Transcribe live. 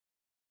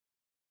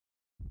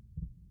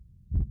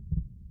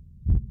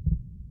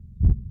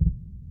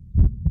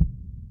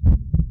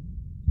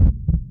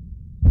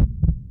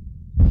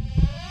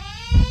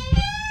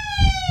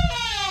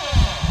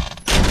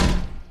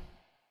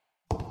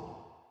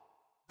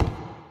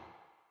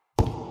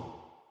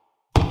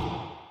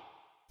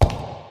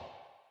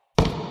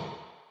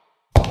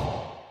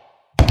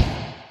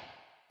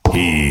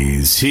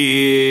He's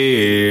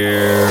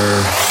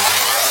here.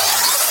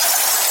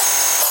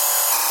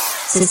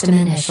 System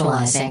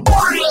initializing.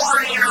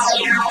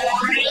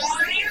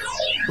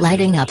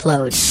 Lighting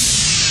upload.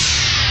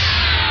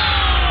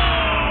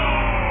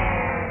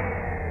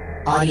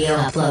 Audio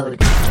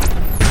upload.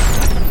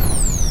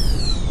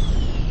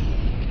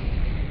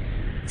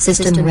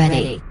 System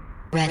ready.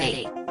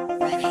 Ready.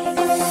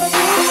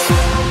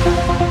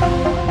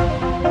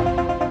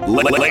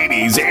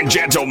 Ladies and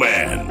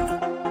gentlemen,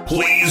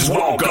 please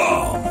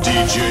welcome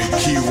DJ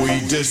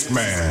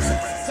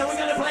Kiwidiscman. So we're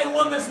going to play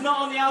one that's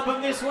not on the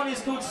album. This one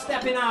is called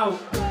Stepping Out.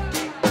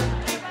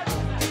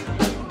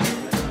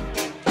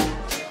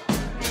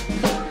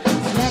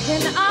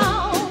 Stepping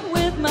out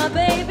with my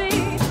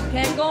baby.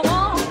 Can't go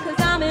on cause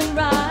I'm in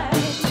right.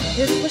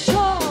 It's for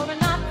sure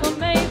and not for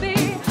maybe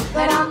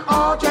that I'm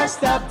all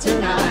dressed up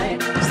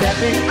tonight.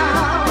 Stepping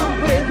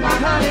out with my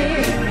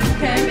honey.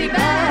 Can't be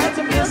bad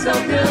to feel so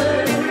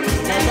good.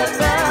 And the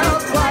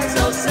felt quite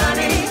so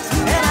sunny.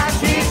 And I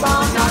keep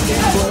on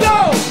knocking wood. Let's go!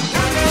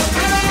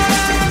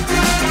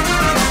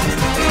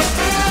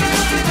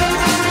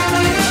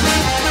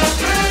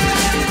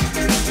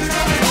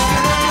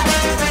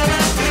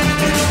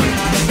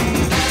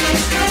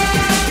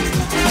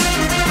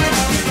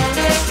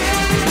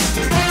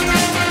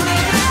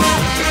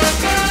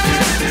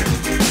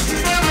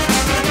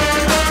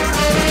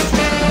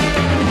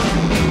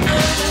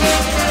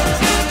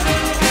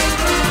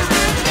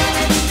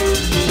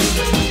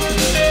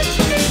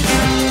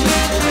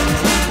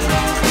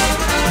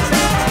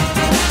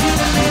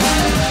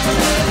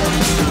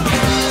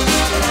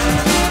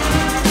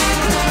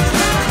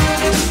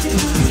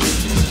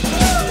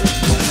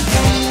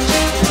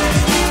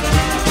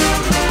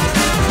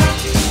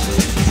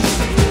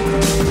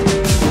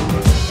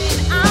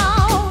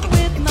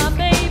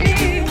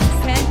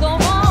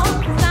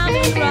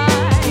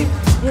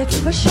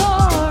 For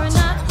sure,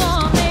 not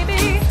for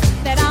maybe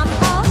that I'm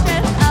all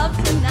dressed up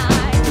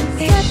tonight.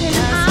 Stepping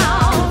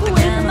out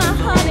with my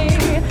honey.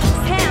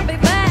 Can't be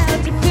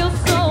bad to feel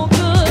so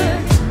good.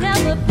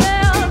 Never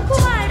felt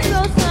quite so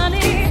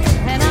sunny.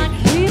 And I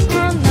keep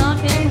on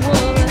knocking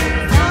wood.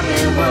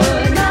 Knocking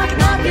wood,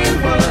 knocking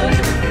wood.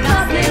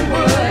 Knocking wood, knocking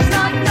wood.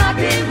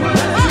 Knocking wood, knocking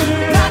wood.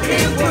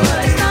 Knocking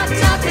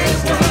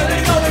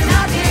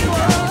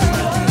wood.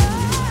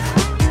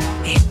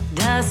 It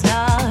does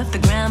start the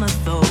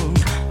gramophone.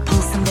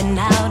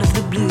 Out of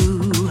the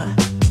blue,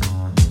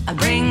 I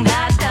bring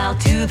that dial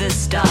to the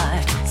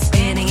start,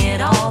 spinning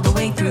it all the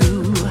way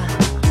through.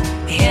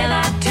 Hear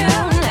that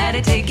tune, let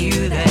it take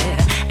you there,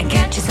 and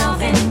get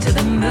yourself into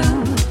the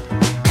mood.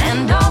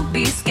 And don't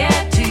be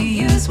scared to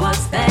use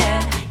what's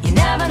there. You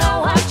never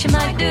know what you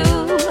might do.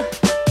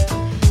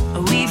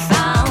 We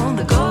found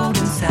the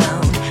golden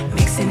sound,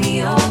 mixing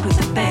the old with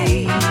the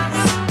bass.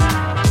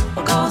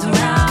 What goes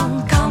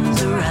around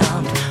comes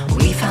around.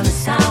 We found the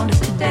sound of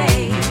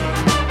today.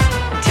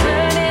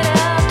 Turn it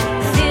up,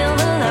 feel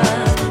the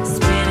love,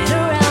 spin it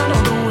around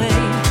all the way.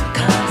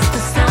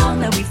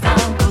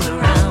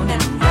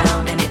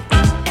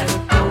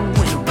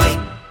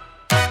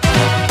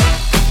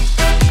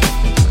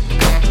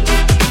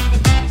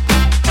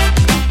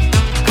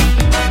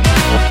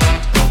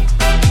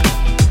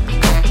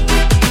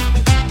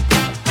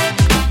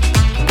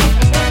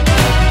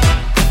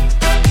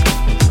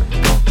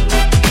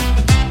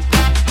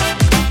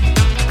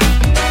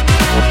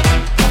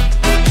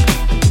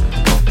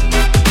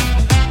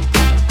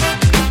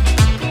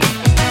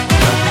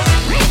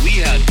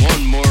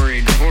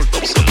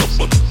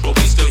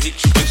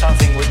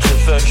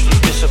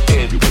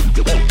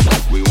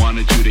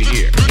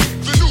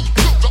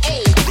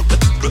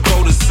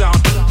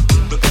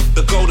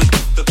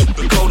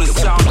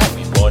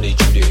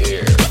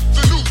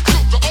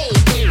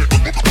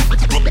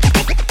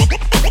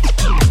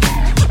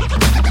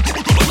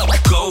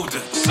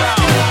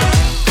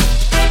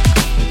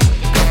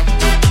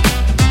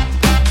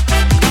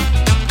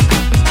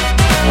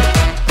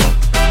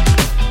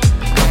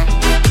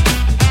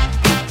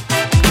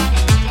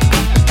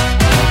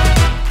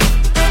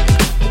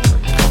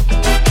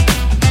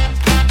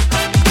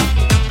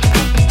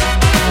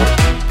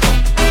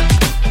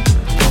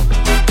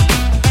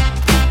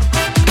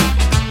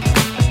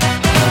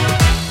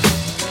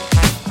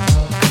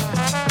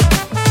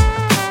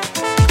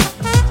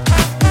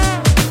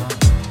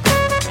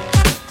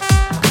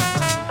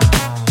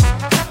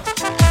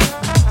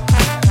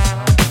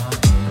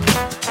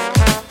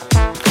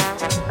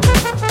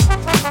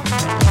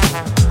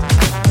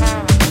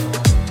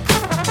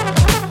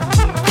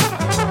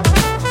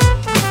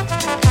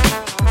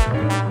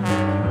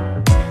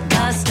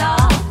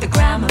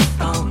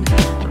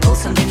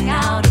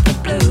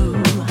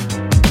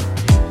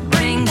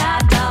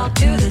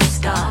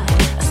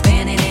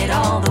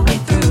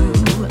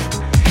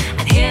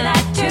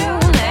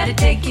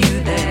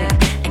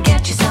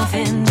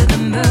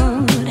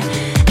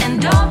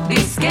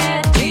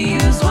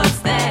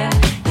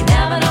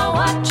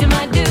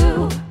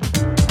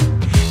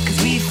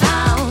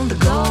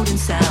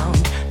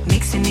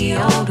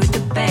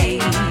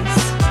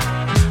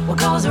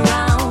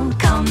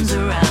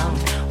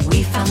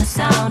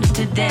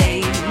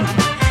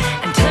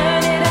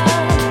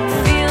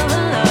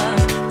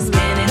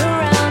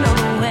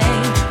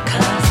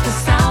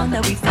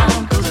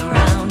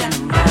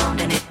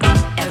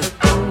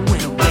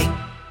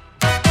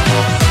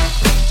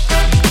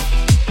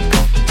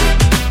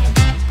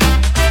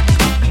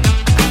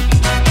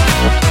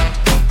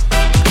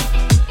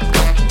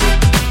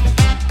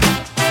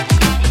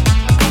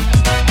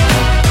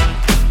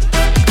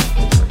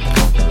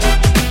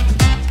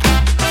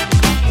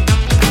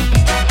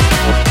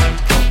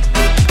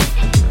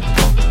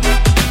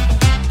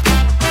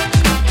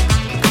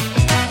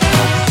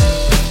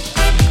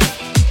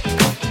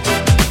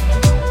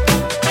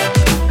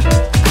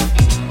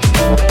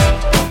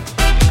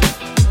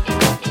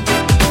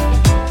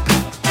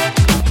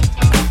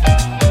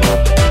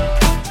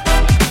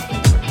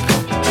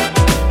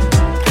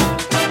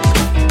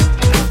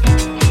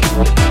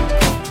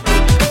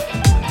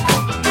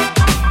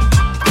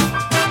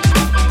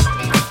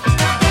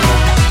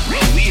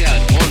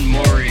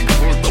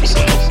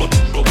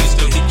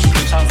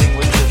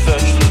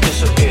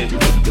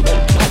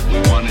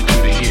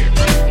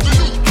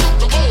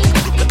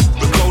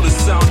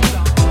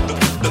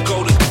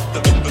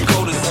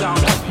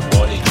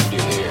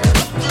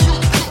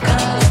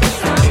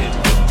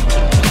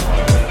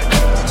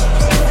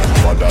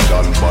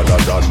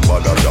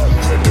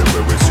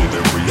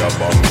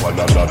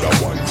 another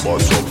one.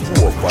 Bust up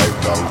 4,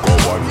 5 and go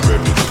one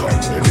Remington.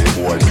 Any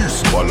boy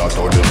this ball out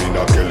of them in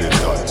a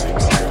skeleton.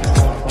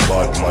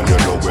 Bad man, you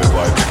know where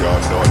vibes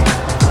can done.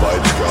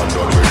 Vibes can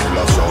done,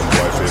 regular sound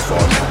boy for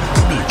fun.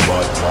 Big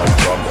bad man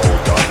from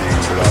out of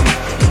England.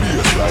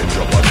 Bassline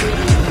drop a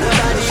steady.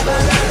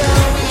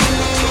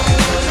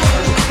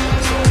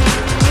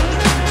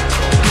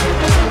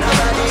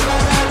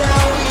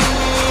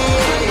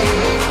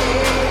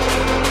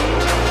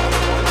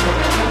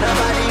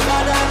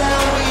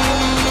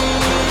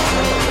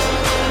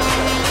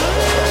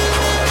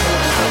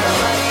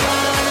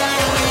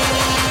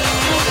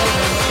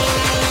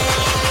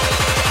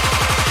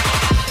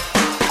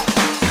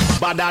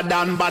 Badder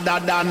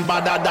than,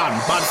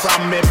 bad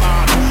from me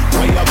man.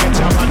 Where you get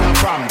your mother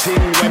from?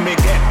 Thing when me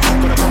get,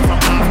 coulda come from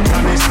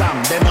Afghanistan.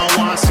 They don't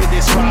want see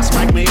this cross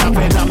make me up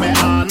in my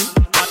hand.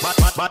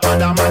 But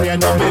other man, you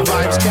know me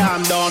vibes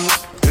can done.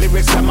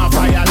 Lyrics them a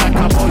fire like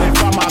a bullet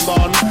from a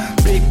gun.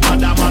 Big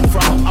badder man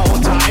from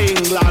outer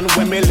England.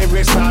 When me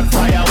lyrics start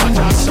fire, watch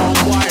out some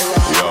boy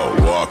run. Yo,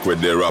 walk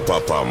with the rapper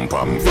pam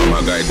pam. From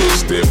a guy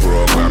this day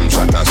program,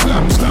 shot a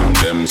slam.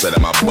 Them say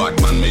them a bad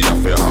man, me a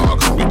fi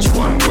hawk. Which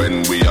one?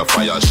 When we a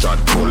fire shot,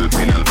 pull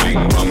pin and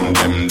bling bang.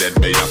 Them dead,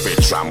 me a fi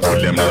trample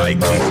them like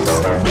kings.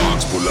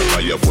 Dogs pull up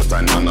on your foot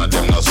and none of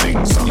them no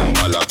sing song.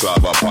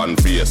 Balaclava upon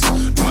face,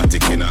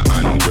 matic in a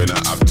hand. When I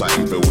have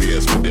time for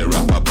waste with the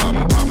rapper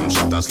pam pam.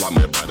 Shot a slam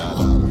me brother.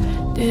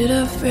 Did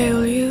I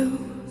fail you?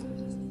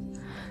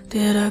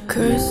 Did I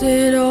curse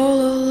it all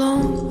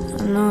alone?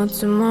 I know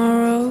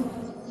tomorrow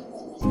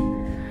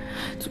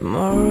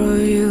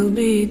you'll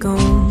be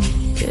gone.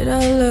 Did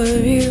I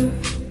love you?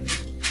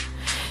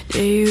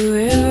 Did you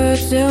ever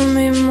tell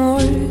me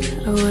more?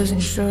 I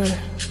wasn't sure.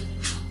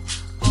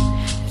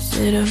 Is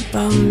it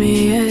about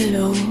me at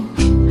all?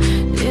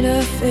 Did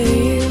I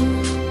fail?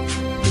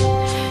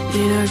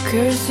 Did I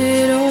curse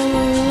it all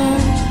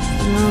alone?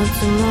 I know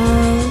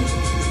tomorrow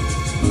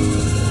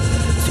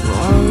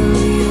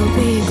you'll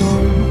be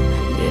gone.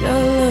 Did I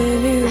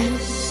love you?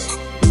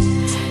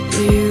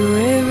 Did you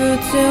ever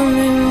tell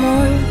me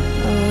more?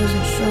 I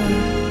wasn't sure.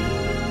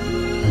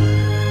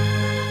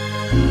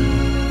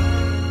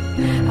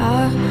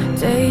 I'll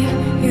take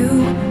you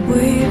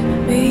with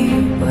me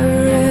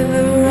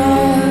wherever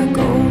I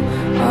go.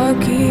 I'll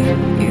keep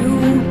you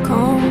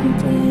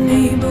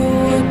company, but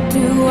what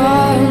do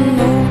I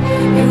know?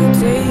 You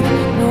take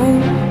no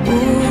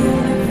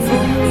bullet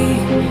from me,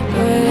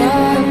 but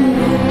I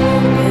know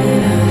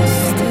that I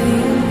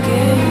still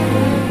care.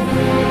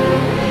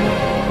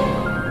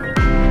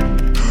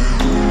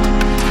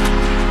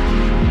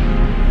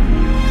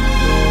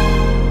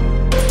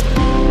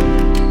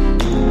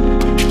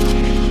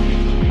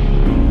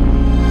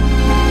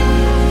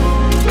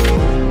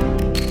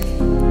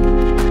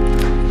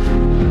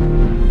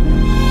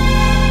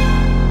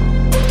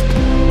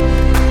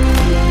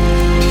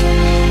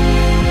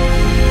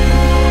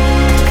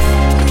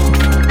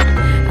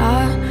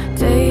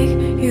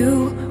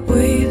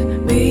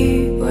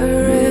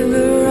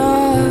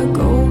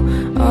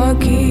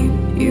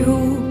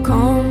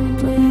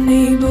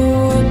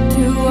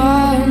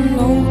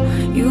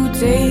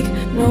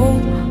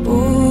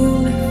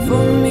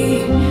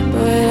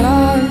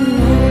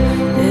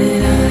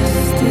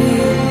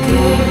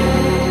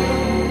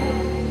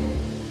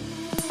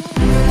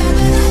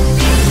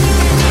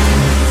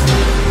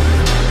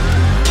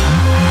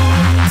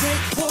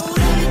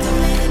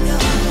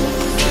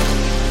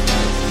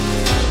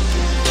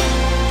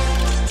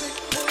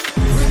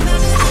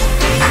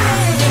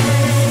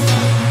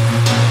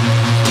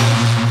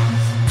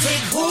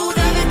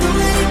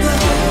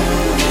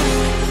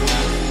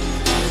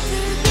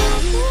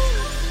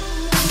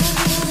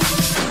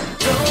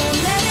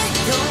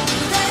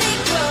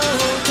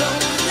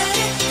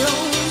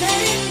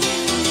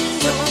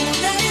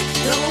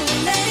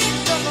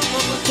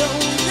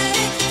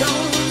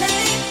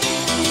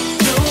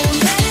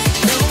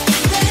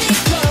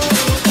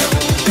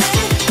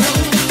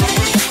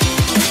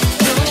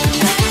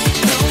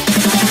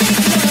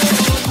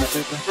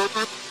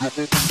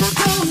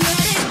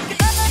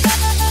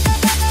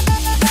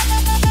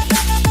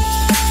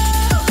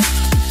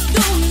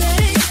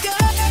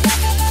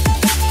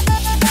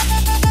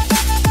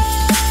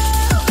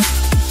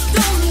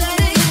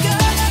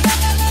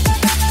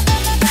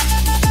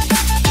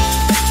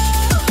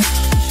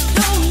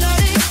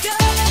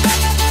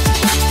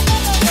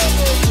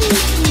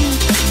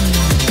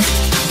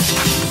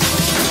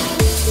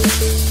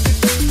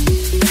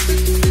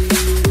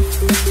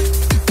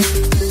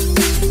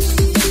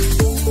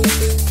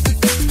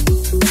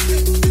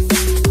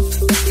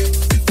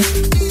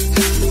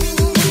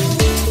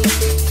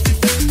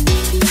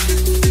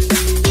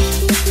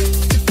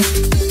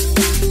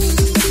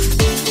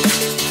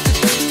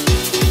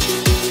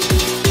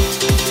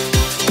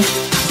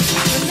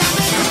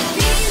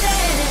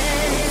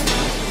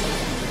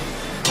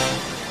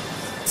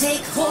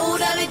 Take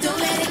hold of it, don't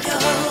let it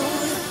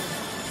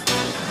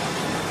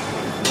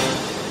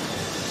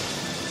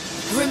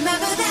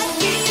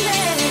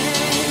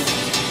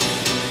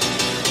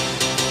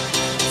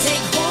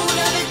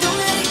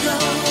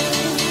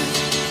go.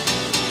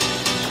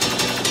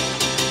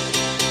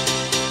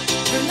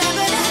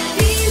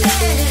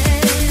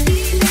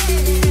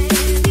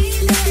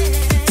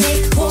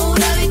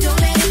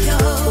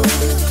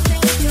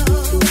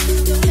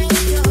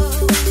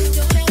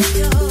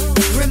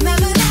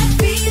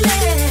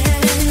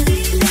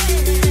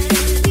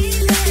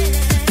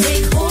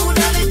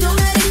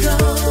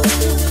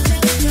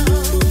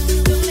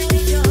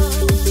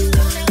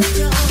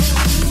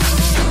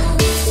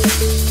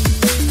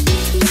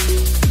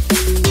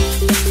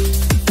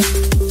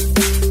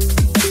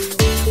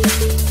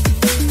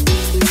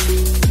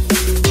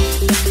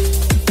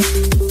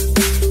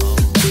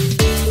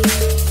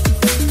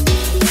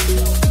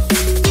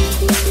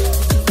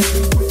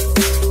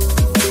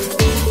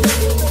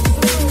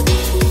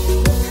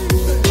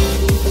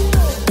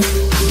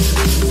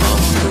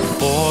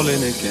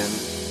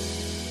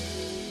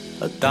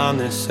 down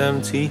this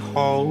empty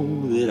hole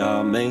that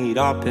I made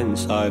up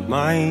inside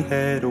my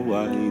head. Oh,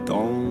 I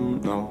don't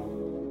know.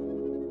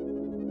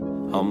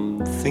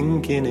 I'm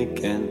thinking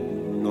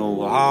again.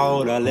 Oh,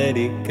 how'd I let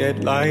it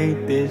get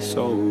like this?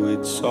 Oh,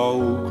 it's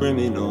so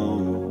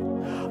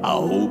criminal. I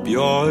hope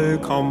you're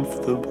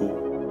comfortable.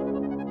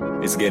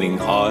 It's getting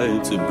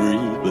hard to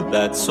breathe, but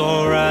that's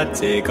alright.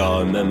 Take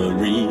our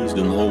memories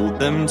and hold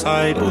them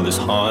tight. Oh, this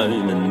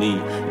harmony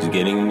is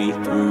getting me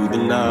through the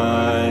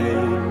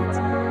night.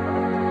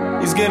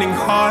 It's getting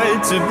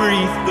hard to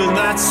breathe, but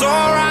that's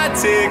alright.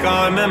 Take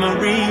our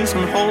memories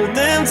and hold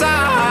them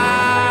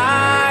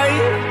tight.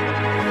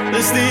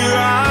 Let's stay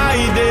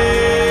right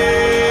there.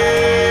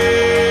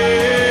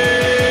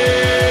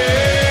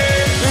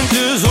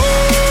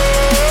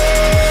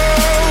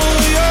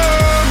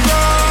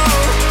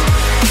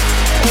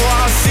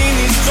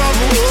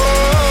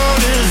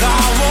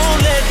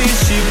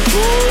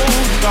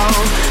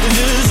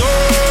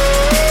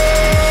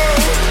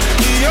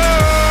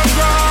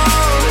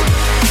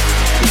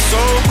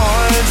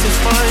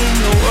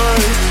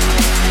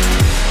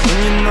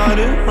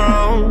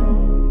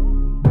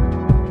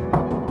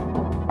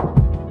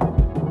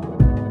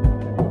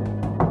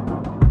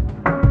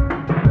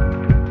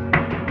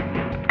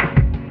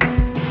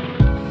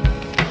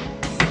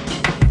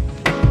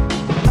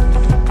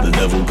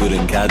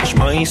 Catch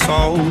my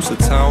soul, so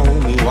tell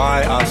me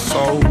why I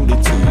sold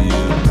it to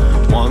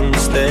you.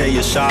 Once there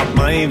you shot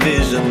my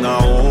vision, now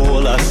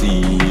all I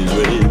see is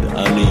red.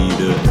 I need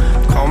to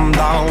come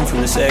down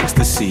from this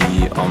ecstasy.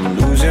 I'm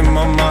losing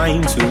my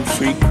mind too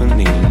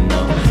frequently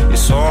now.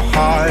 It's so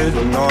hard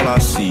when all I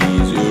see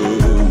is you.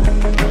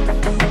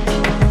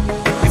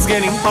 It's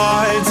getting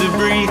hard to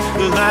breathe,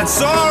 but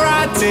that's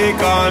alright. Take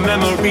our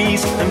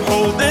memories and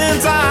hold them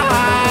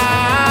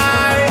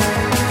tight.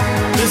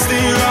 Let's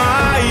stay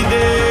right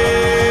there.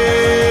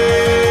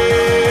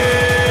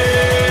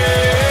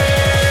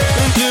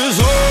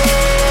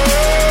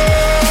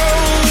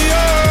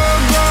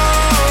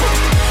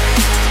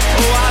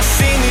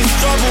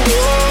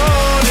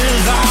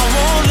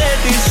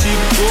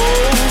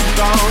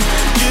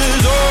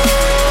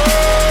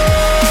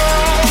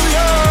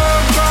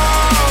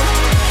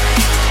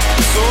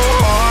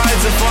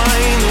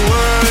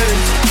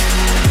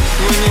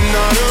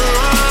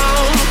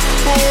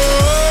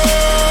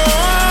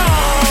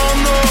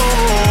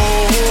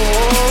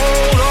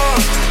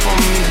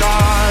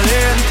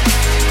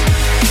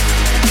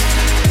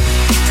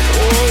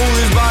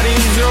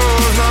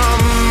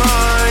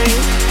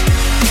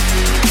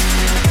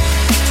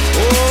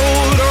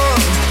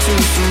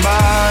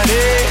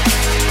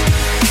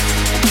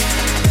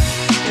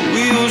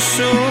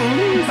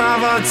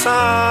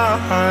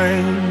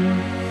 Time.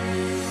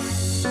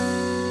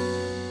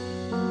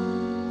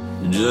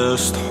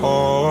 Just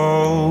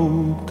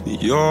hold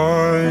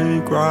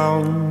your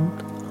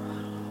ground.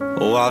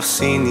 Oh, I've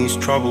seen these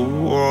troubled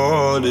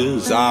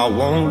waters. I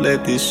won't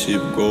let this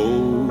ship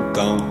go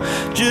down.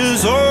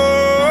 Just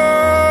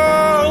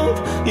hold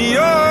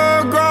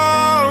your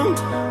ground.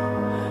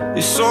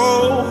 It's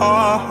so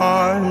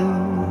hard.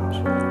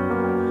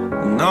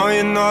 Now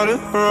you're not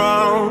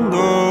around.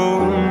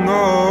 Oh no.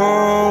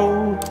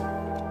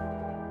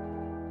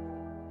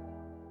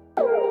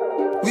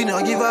 We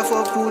not give a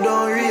fuck who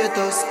don't rate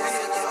us.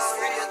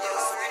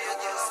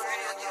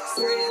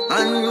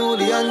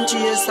 Unruly and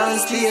chase and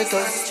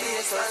status.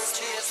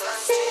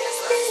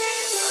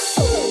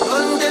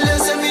 Until you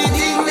say me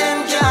think them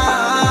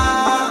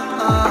can't.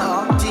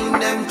 Think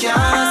them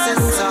can't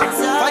censor.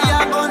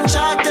 Fire gun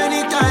shot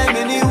anytime,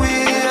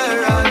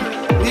 anywhere. And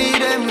we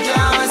them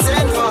can't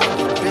send for.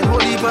 Then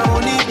holy pa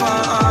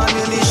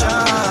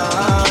ammunition.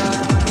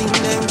 Think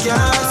them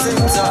can't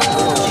censor.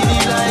 Kill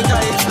it like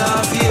it's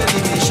not fair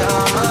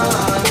division.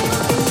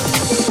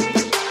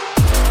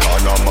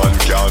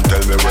 Can't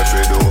tell me what to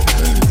do.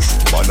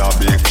 Man a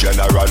big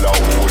general a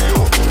who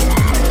you.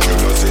 You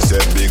know she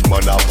say big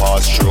man a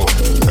pass through.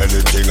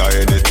 Anything or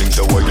anything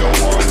so what you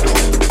want do.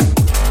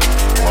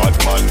 Bad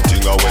man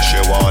thing a what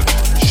she want.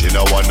 She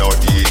no want no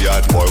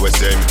idiot boy we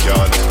same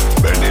can't.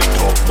 Bend it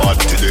up bad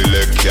till the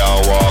leg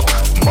can't walk.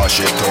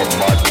 Mash it up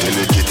mad till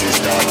the kitty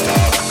start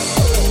talk.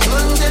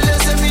 Until you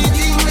say me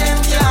think them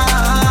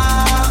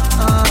can't.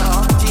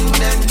 Think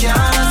them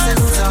can't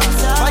censor.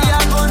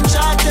 Fire gun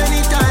shot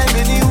anytime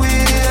anywhere.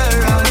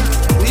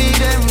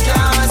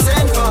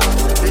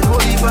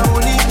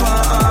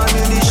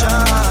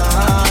 Ammunition.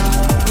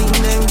 In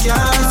them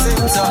can't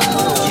censor.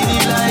 Kill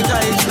it like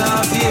it's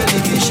not fair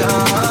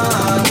division.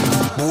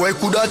 Boy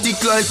coulda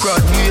tick like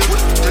rat wave.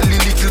 Tell the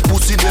little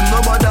pussy them no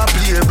bother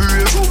play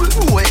brave.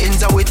 Boy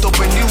ends a wet up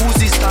when the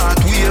Uzi start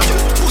wave.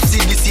 Pussy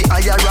this the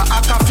higher a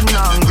coffin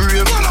and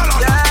grave.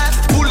 Yeah,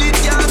 pull it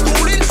can't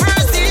pull it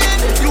first aid.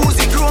 Use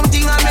the chrome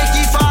thing and make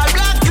it fall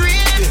black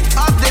green.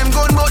 Have them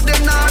gun but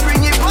them not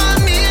bring it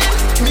on me.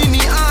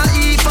 Mini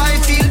RE5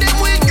 feel them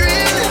with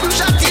green.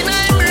 Shot in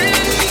my brain,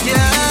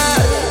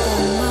 yeah.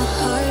 On my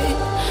heart,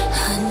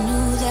 I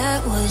knew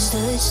that was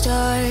the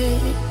start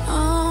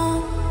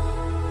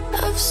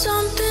of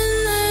something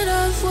that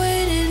I've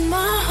waited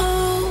my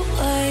whole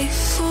life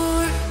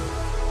for.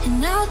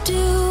 And now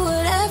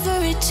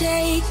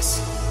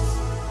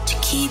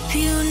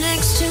you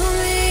next to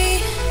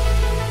me,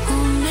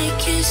 we'll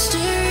make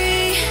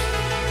history.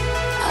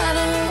 I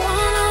don't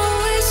wanna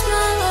waste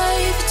my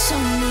life, it's so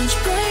much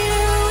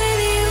brighter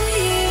with you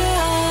here.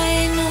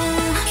 I know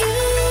you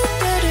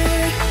better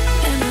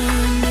than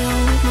I know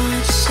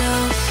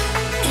myself,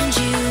 and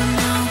you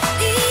know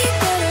me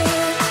better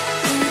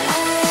than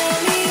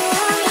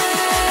anyone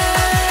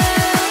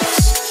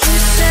else. You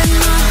set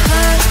my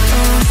heart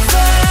on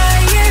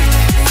fire,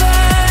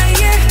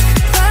 fire,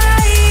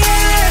 fire.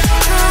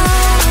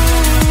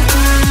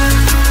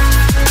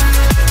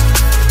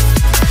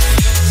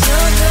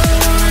 You're the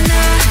one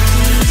I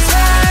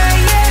desire,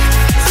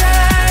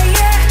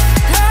 desire.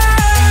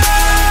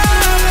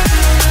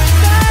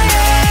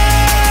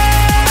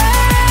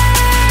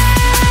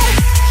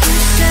 You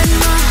set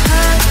my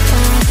heart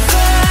on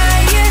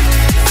fire,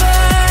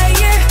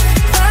 fire,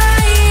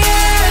 fire.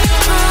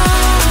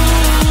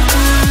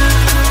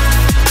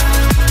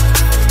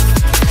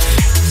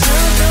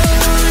 You're the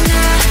one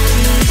I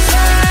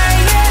desire,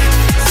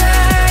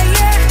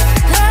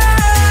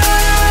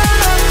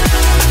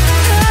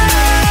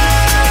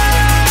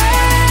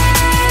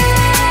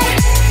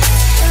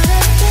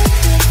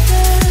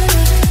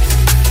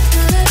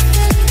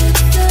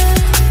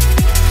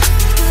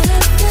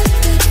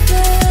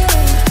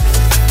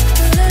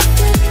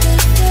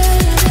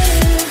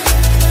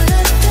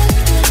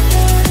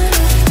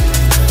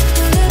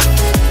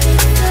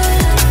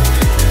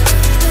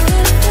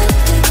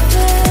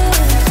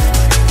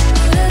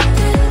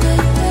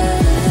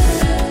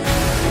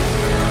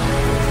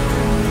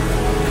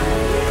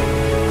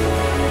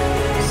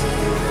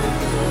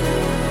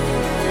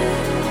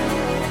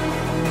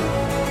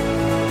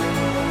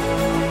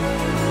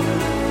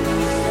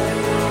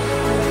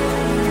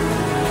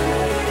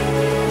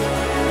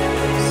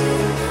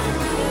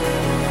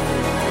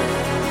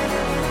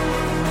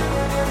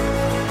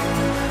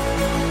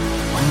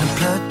 When the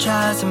blood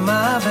dries in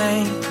my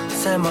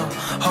veins and my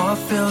heart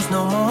feels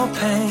no more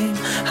pain,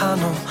 I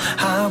know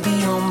I'll be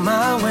on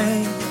my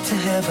way to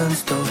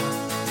heaven's door.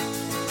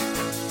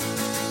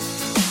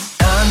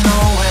 I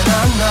know when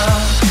I'm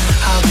not,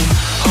 I'll be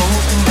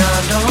hoping I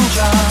don't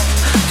drop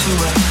to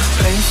a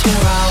place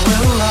where I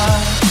will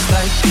rise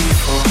like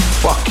before.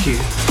 Fuck you.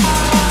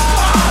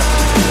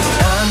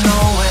 I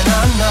know when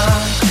I'm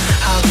not,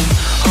 I'll be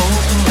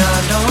hoping I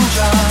don't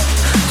drop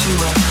to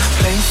a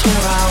place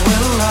where I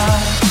will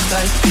rise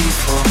like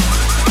before.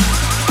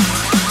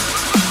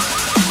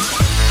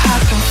 I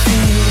can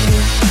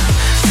feel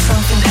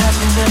something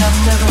happening that I've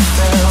never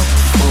felt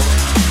before.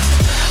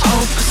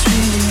 Hope is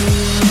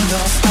real,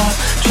 I'll stop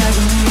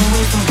dragging me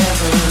away from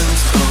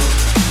heaven's door.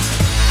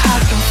 I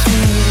can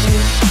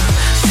feel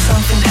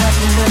something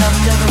happening that I've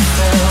never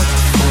felt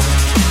before.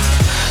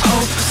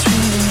 Hope is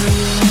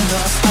real,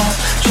 I'll stop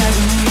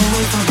dragging me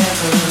away from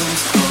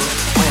heaven's door.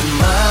 When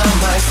my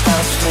mind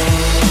stops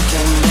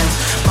thinking and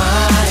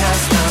my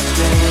eyes stop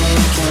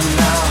blinking,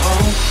 I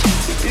hope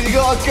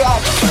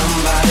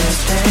somebody's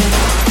dead.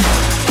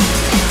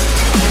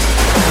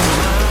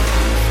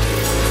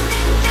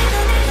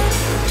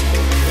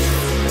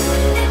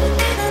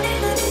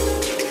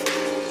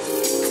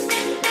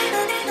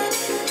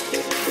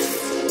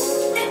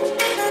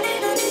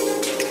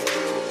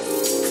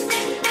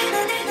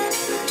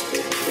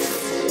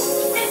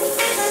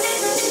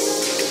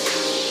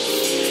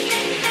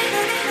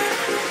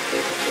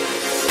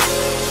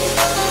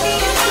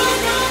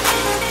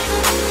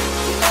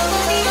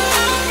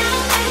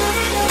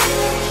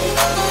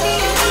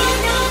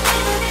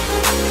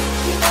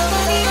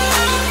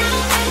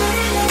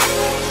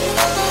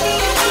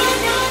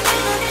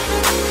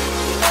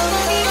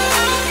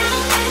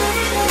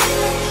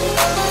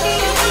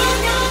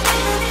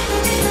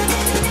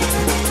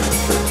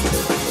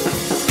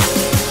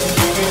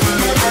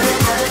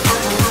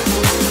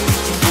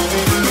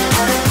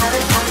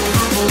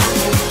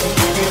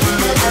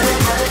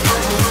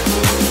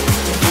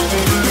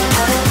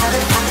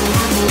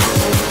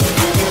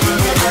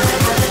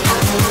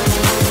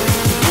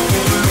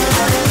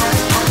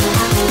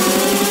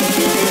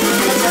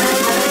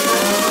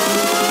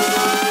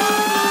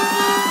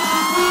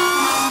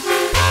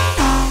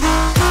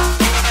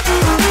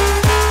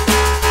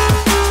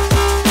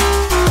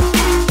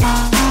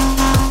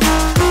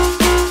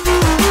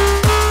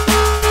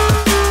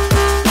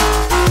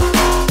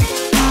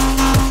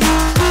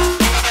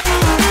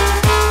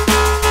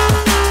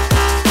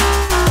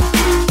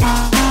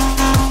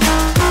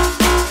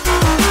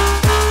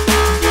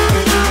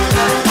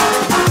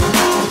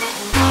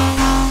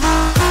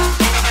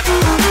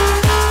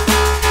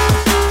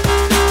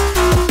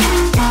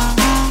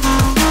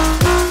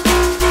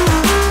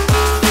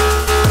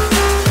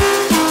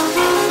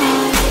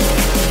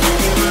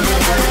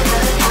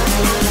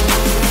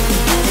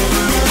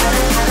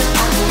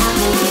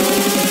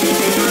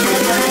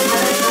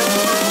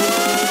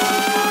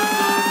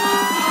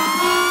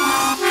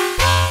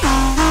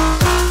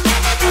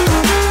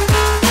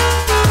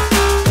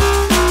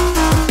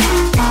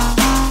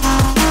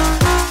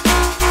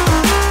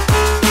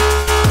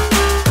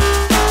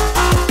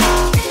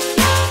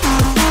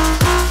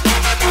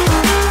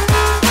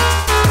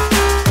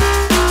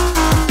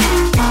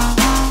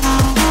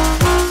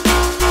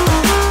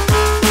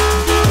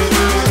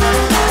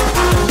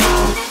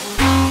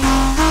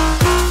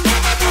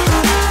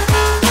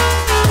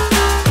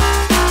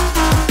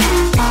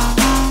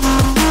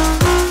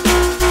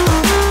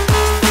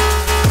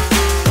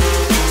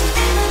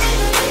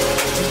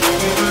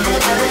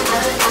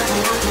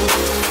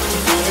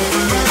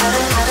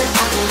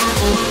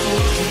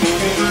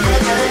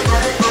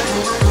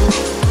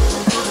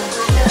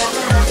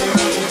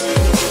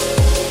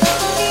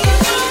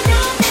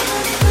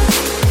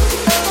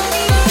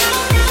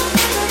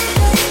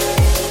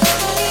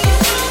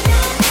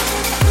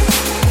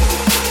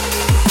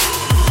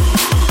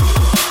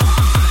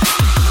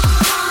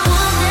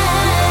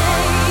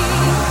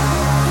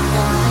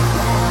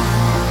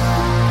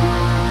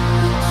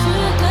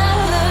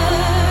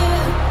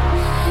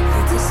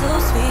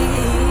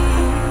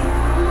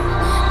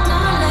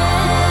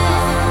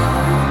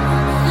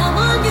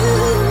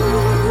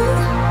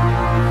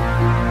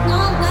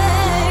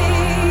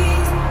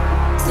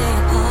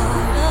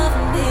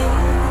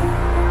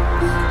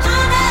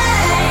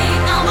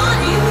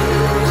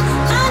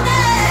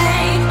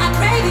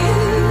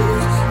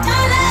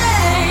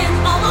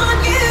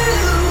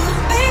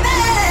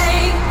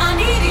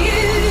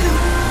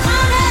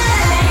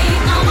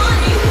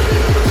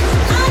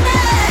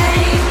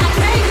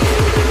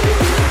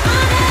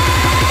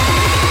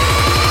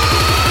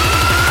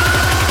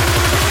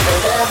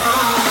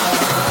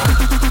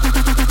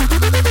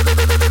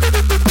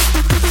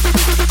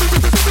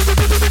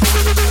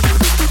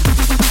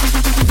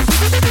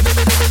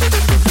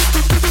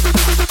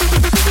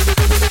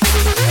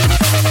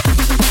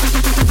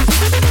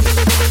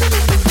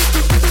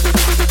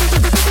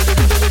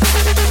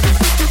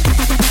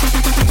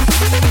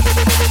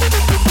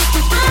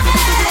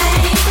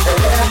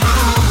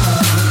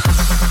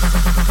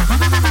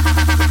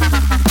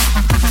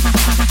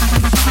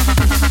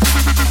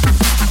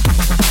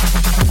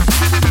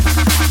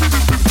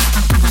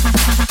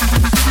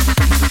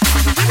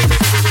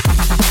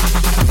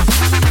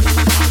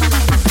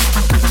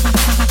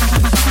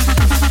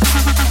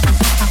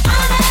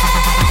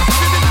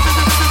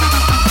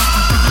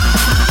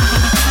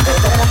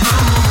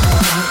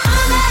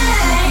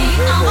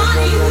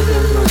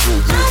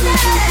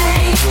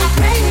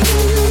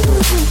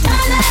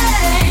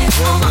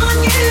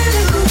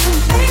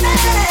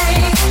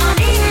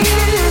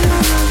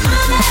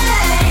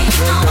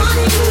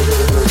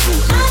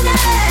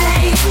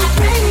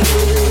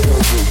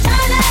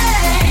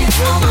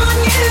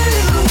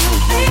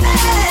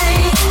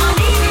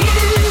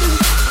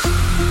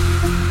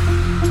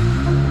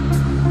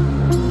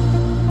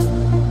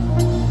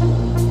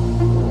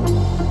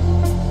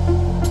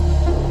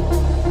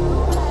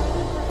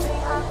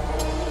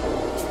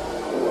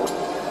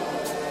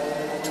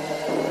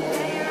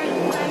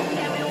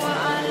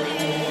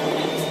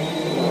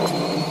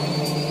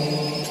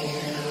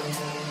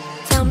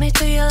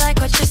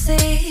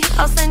 see.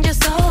 I'll send you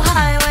so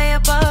high, way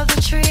above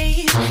the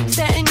trees,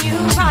 setting you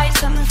right,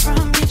 something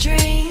from your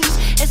dreams.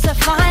 It's a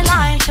fine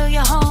line, till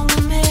you're home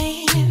with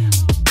me.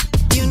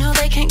 You know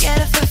they can't get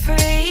it for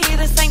free.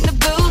 This ain't the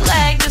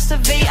bootleg, just a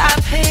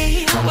VIP.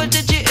 What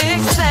did you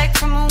expect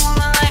from a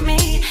woman like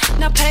me?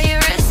 Now pay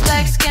your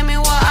respects, give me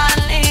what I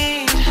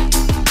need.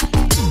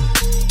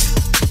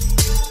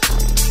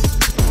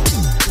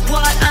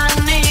 What I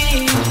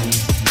need.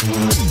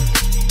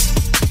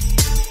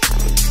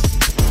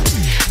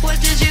 What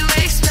did you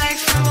expect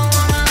from a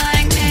woman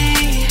like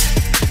me?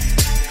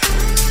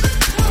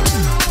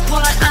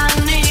 What I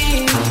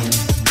need.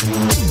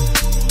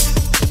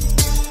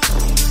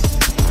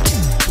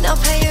 Now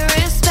pay your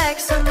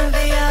respects on the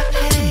VIP.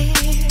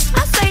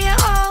 I say it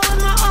all with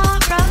my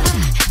aura.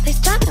 They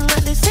stunning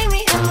like they see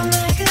me in my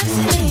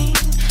magazine.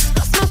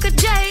 I smoke a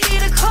J,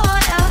 eat a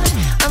quarter.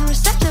 I'm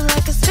receptive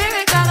like a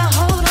spirit, got a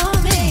hold on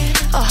me.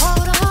 A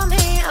hold on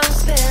me, I'm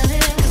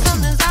spinning. Cause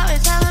something's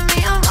always telling me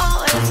I'm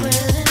always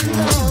winning.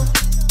 No,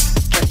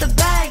 get the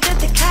bag, get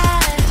the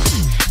cash.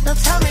 Now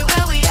tell me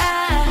where we at.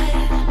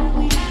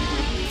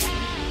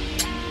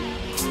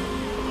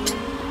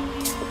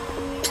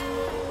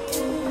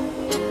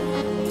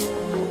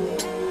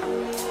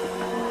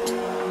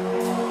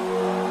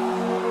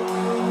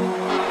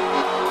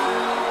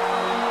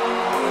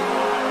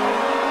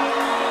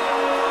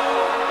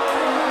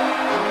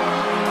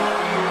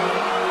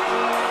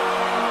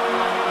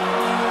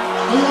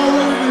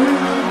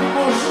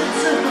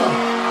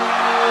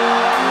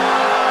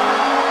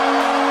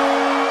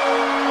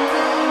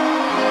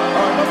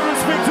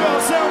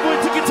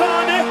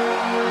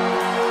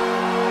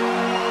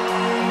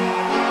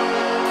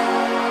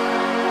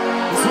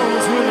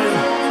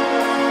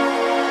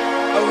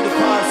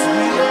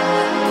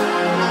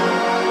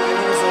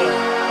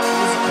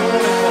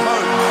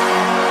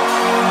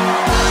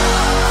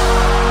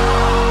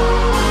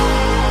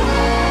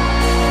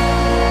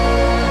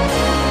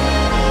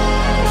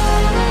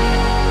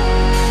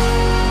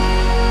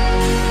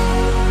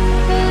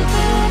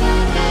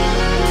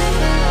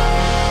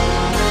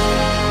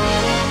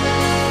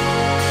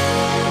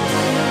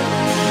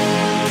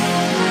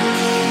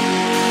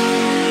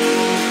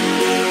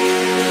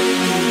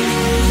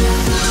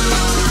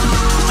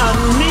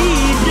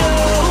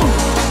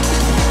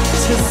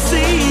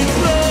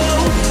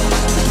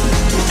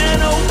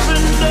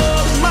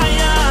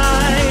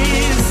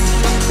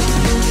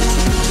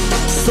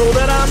 So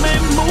that I may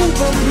move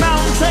a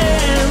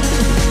mountain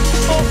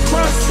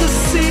across the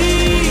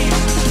sea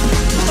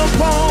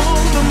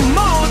upon the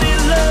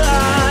morning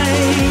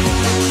light.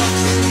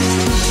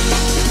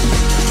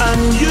 I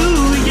knew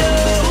you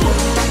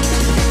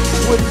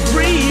would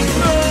breathe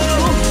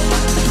through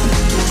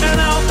and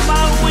out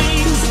my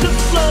wings to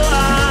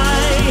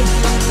fly.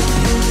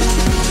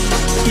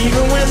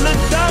 Even when the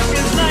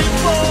darkest night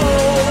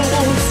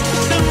falls,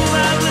 and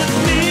lie with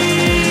me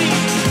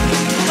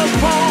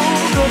upon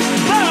the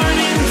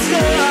burning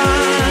sky.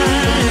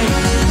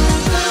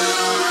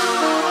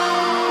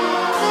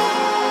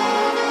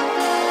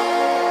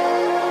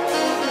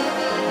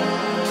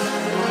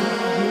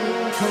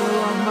 Color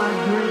of my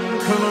dream,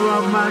 color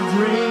of my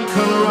dream,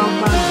 color of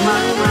my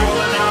dream, color of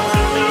my dream, calling out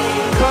to me.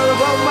 Calling out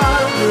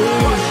to me.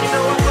 Watching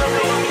over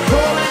me.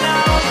 Calling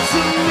out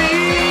to me.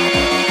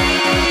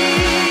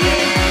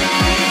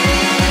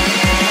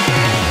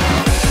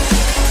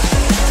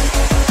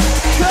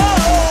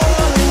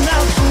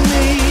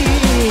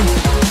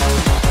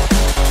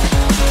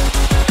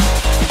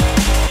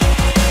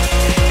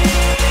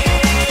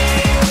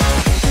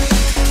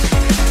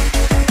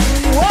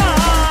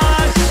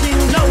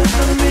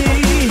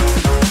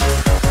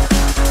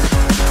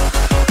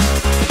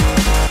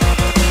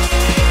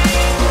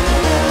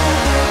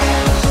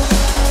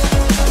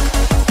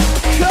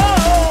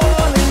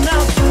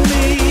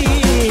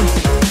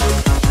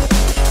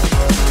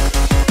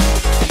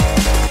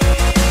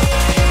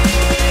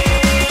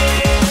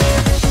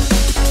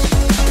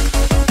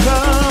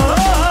 Color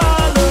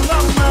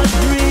of my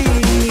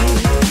dream,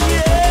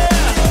 yeah.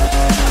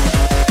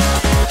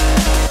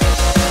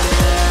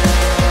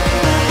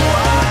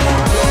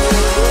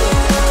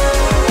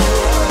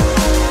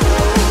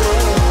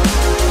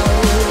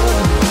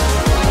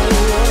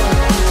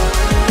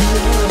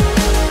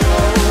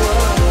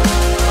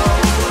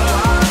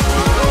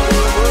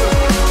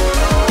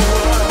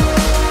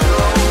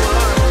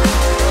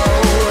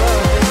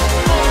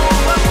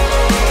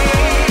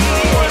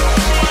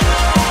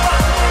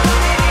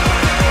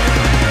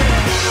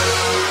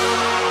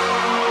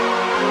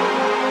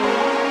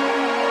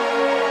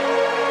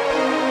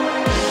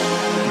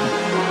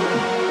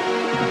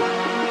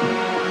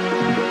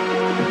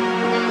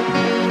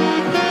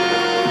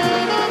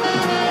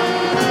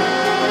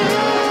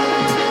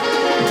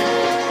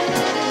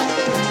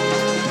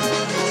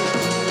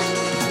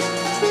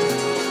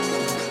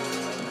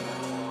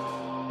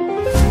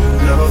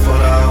 Never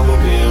thought I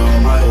would be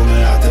on my own. I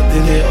had to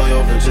delete all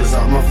your pictures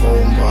on my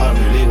phone, but I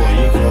really want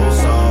you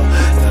closer.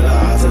 Instead I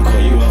had to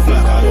cut you off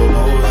like I don't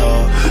know her,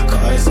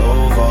 'cause it's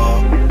over.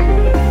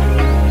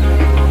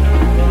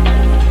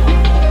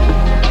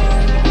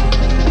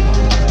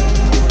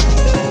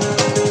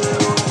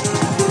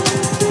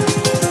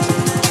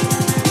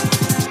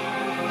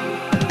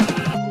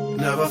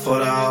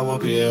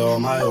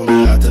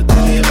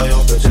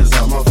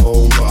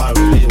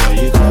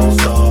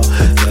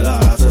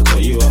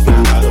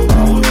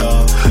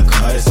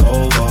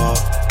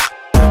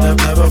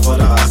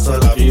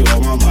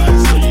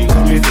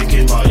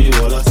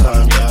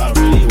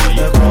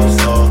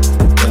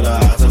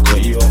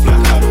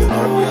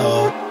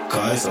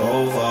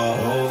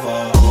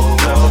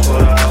 Never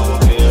thought I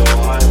would be on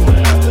my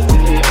way. I had to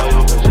delete all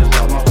your pictures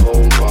on my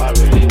phone, but I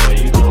really want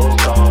you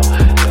closer.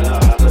 Then I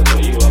had to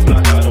put you up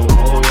like I don't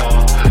know ya,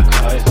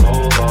 'cause it's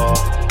over.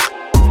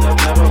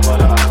 Never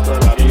thought I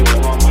still have you on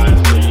my mind,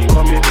 so you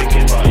got me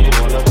thinking about you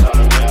all the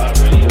time. Yeah, I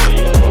really want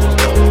you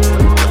closer.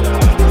 Then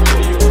I had to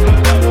put you up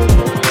like I don't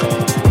know ya.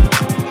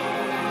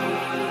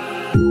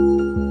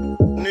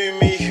 New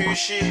me, who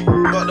she?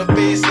 Got the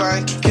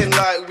baseline kicking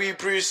like we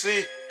Bruce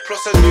Lee.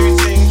 Plus a new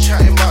thing,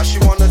 chatting about she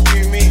wanna do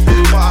me.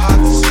 But I had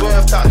to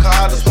swerve that, 'cause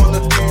I just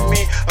wanna do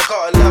me. I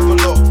gotta level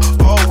up,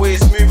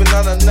 always moving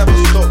and I never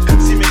stop.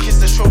 See me kiss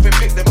the trophy,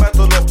 pick the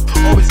medal up.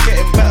 Always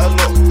getting better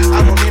luck, I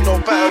don't need no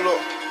better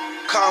luck.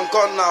 'Cause I'm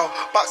gone now,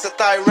 back to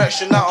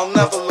direction that I'll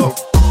never look.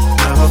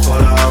 Never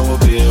thought I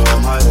would be on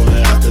my own. I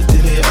had to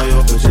delete all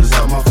your pictures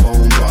on my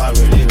phone, but I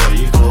really want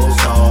you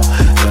closer.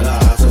 Then I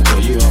had to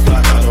put you up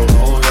like I don't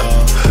know ya,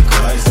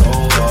 'cause it's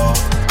over.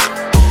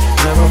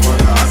 Never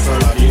thought I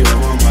still have you on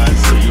my mind,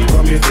 so you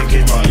got me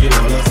thinking about you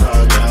all the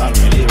time. Yeah, I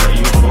really want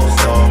you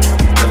closer.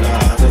 Then I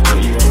had to put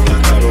you up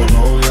like I don't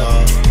know ya,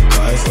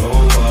 'cause it's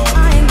over.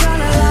 I ain't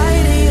gonna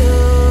lie to you,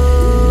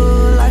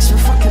 life's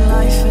your fucking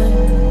life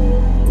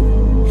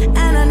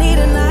and I need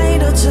a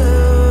night or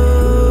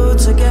two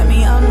to get me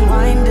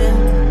unwinding.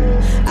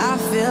 I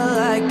feel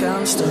like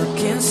I'm stuck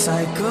in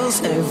cycles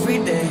every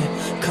day.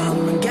 Come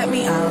and get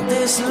me out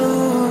this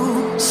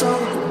loop. So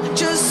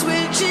just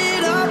switch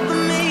it up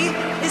for me.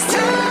 It's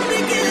time to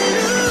get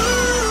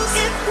loose.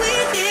 If we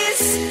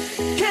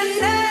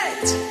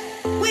disconnect,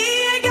 we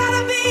ain't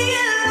gotta be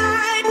in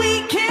line. We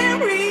can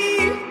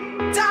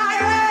redirect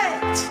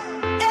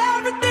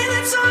everything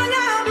that's on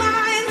our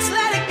minds.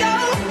 Let it go.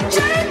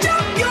 Change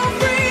up your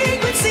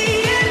frequency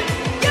and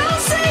you'll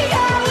see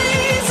how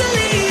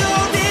easily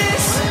you'll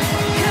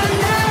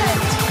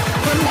disconnect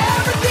from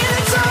everything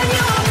that's on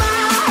your mind.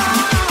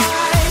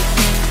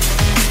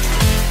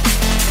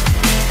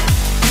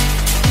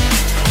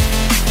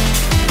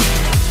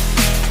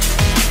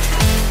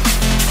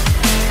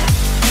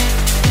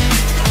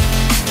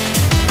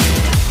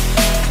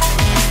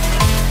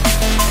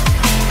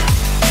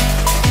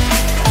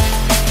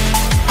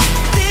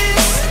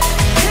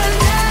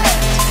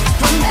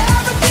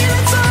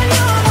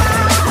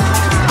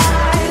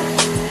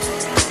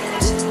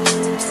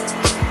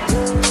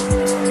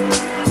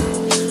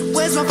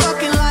 Where's my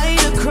fucking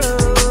lighter crew?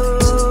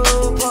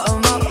 Put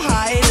 'em up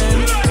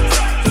hiding.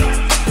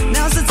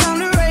 Now's the time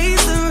to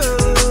raise the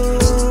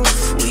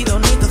roof. We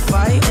don't need the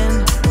fighting.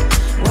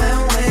 When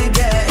we're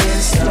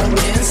getting stuck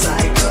in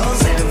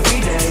cycles every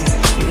day,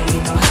 we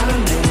know how to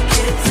make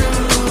it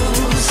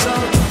through. So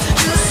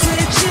just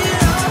switch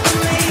it up for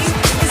me.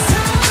 It's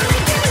time to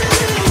get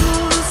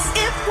loose.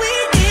 If we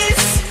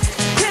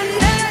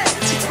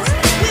disconnect,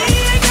 we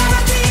ain't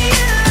gotta be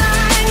in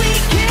line. We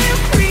can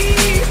redirect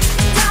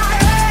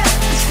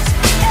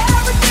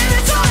everything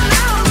that's on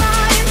our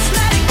minds.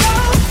 Let it go.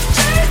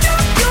 Change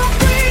up your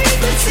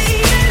frequency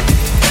and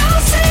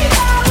you'll see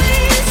how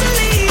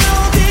easily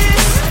you'll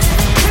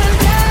disconnect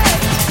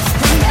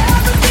from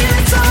everything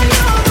that's on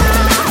your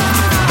mind.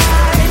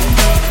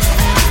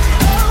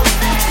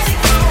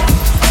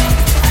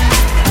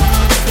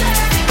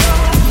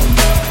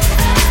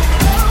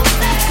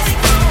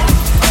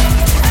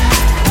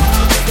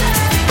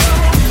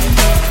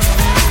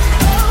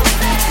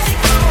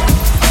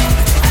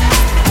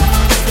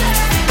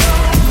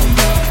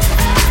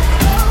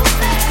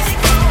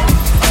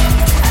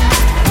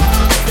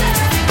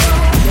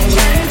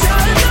 Change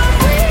up your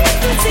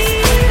frequency,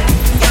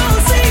 you'll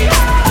see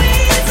how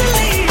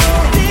easily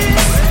you'll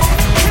disconnect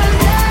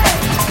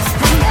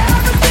from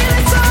everything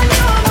that's on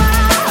your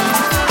mind.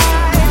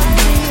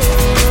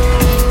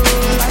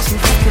 Life's your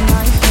fucking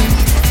life,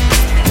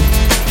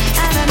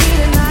 and I need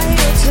a night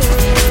or two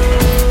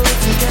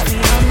to get me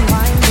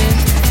unwinding.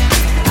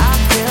 I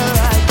feel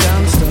like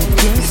I'm stuck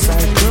in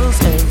cycles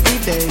every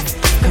day.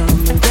 Come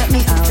and get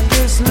me out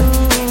this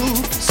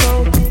loop. So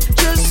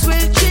just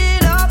switch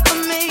it up for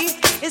me.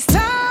 It's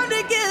time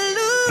to get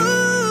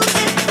loose.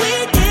 If we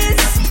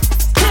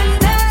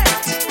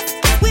disconnect,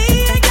 we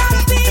ain't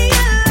gotta be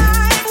in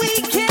line. We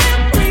can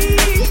redirect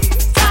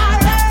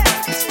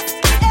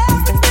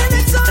everything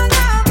that's on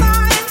our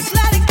minds.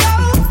 Let it go.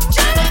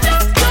 Change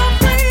up your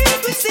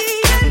frequency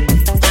and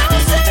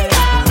you'll see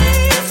how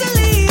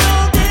easily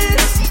you'll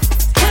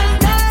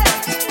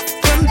disconnect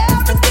from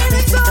everything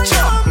that's on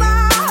your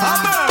mind.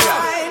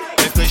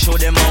 If we show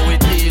them how we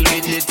deal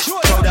with it,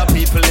 crowd of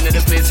people in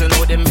the place, you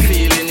know them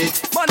feeling it.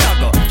 Man, I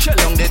go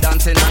shell on the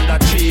dancing under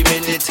 3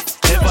 minutes.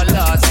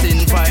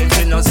 Everlasting vibes,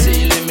 we no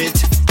see limit.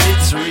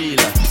 It's real,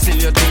 still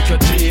you think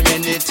you're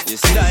dreaming it.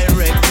 It's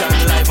direct and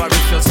live, or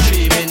if you're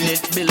streaming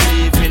it,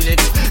 believe in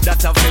it.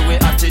 That's a way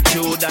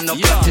attitude and no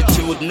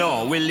platitude.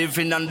 No, we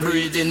living and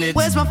breathing it.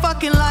 Where's my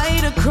fucking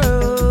lighter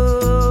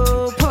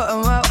crew? Put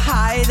 'em up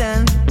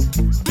hiding.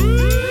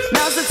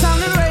 Now's the time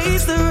to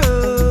raise the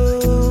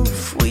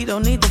roof. We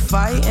don't need the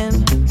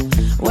fighting.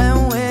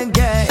 When we're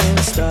getting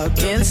stuck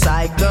in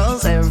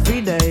cycles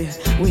every day,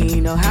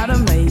 we know how to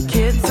make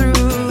it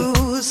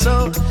through.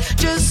 So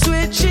just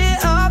switch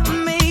it up for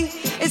me.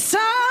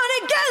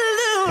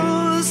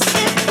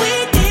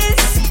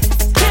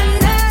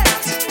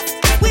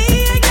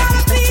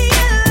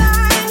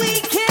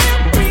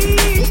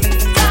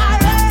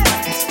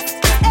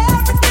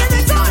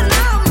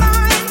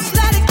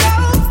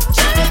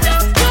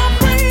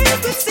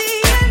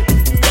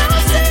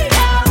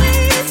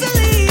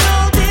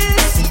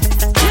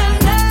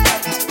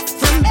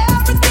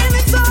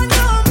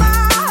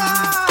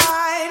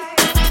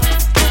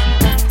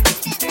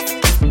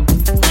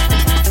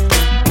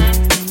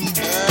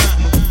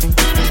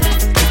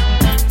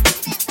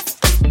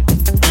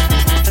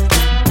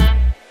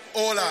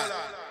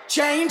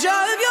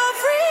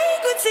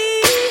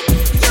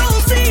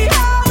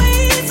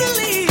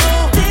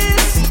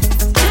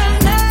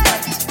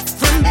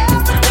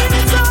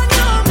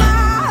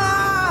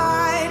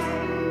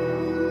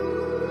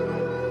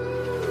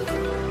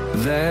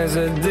 There's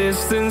a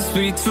distance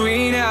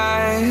between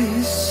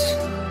us.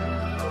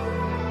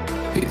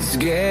 It's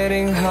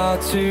getting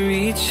hard to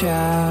reach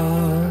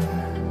out.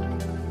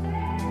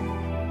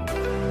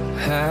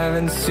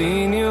 Haven't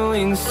seen you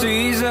in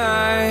seasons,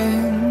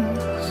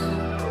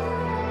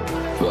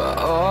 but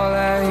all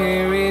I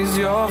hear is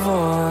your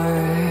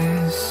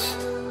voice.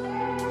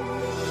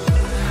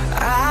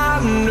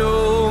 I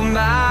know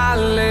my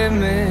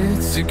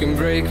limits, you can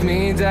break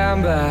me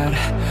down, but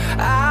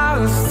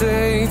I'll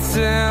stay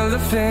till the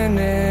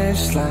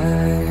finish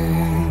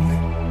line.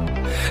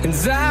 And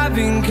I've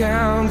been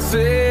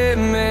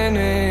counting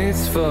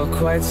minutes for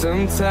quite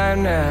some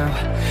time now,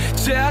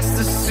 just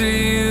to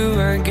see you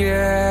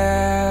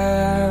again.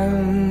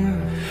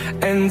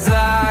 And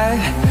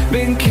I've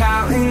been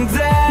counting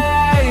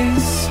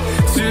days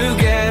to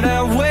get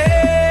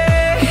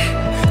away,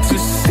 to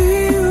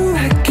see you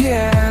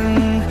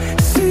again,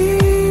 see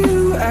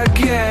you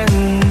again.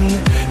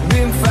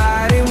 Been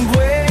fighting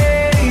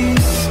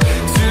ways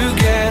to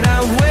get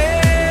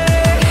away,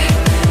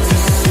 to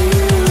see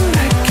you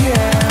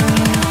again,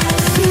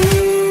 see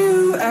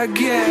you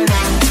again.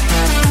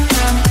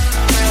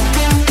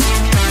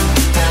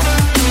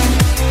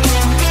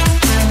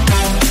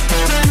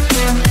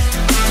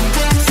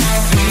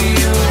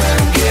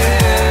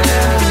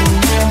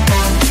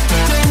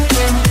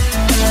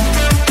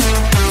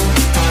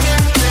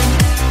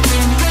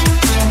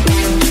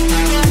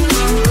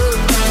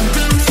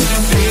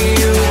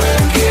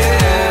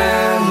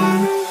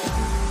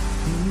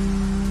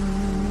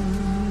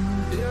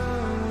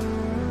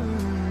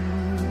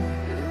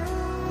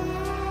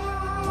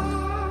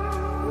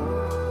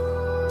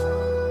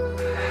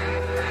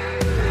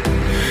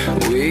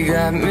 We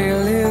got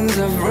millions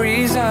of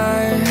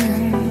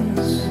reasons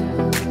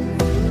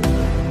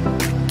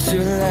to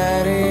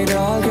let it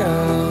all go.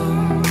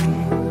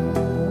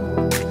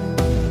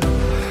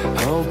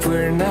 Hope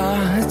we're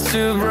not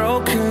too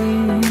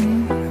broken.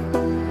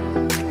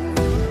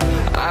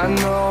 I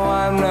know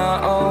I'm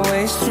not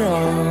always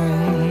strong,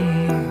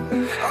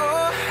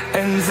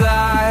 and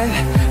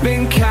I've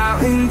been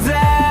counting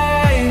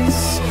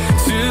days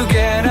to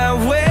get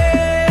away.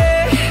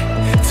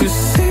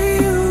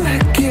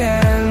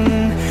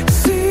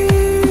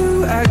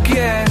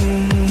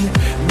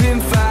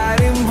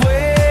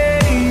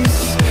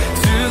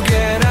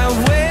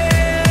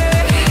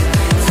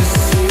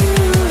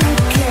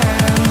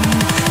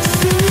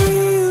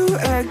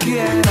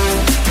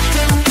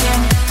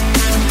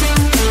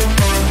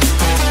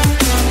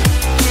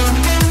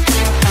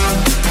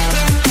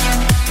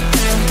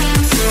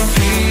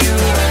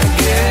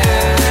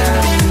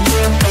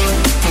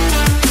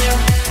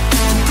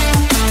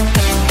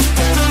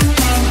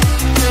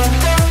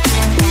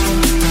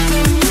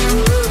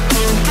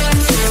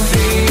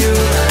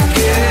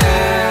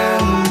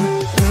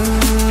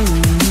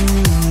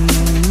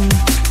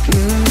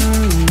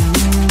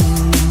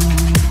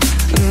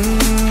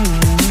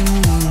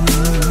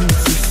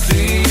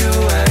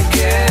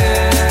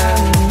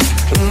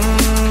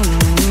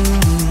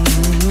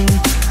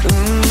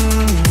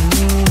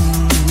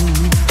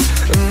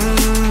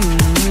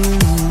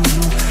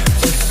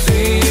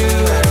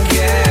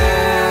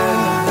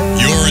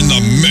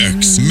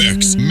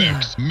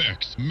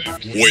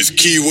 With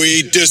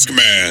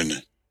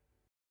Kiwidiscman.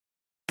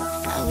 I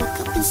woke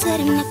up and said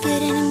I'm not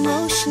getting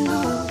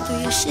emotional. Threw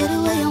your shit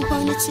away, I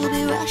wanted to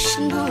be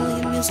rational.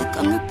 Your music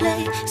on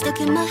replay, stuck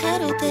in my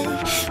head all day.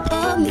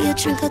 Pour me a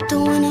drink, I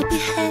don't wanna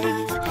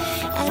behave.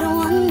 I don't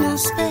want no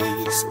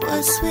space.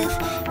 What's with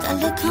that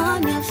look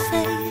on your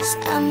face?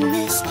 I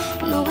miss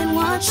knowing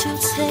what you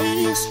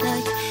taste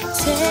like.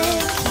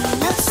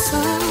 Taking a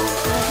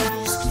sunrise.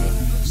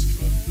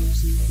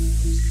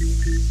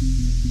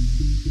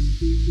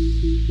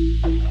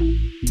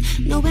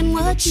 Knowing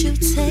what you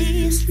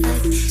taste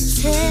like,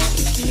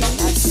 taking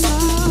that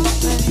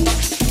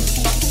sunrise.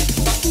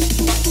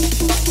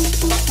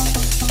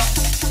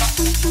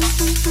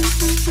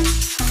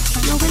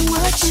 Knowing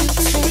what you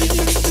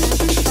taste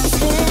like,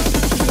 taking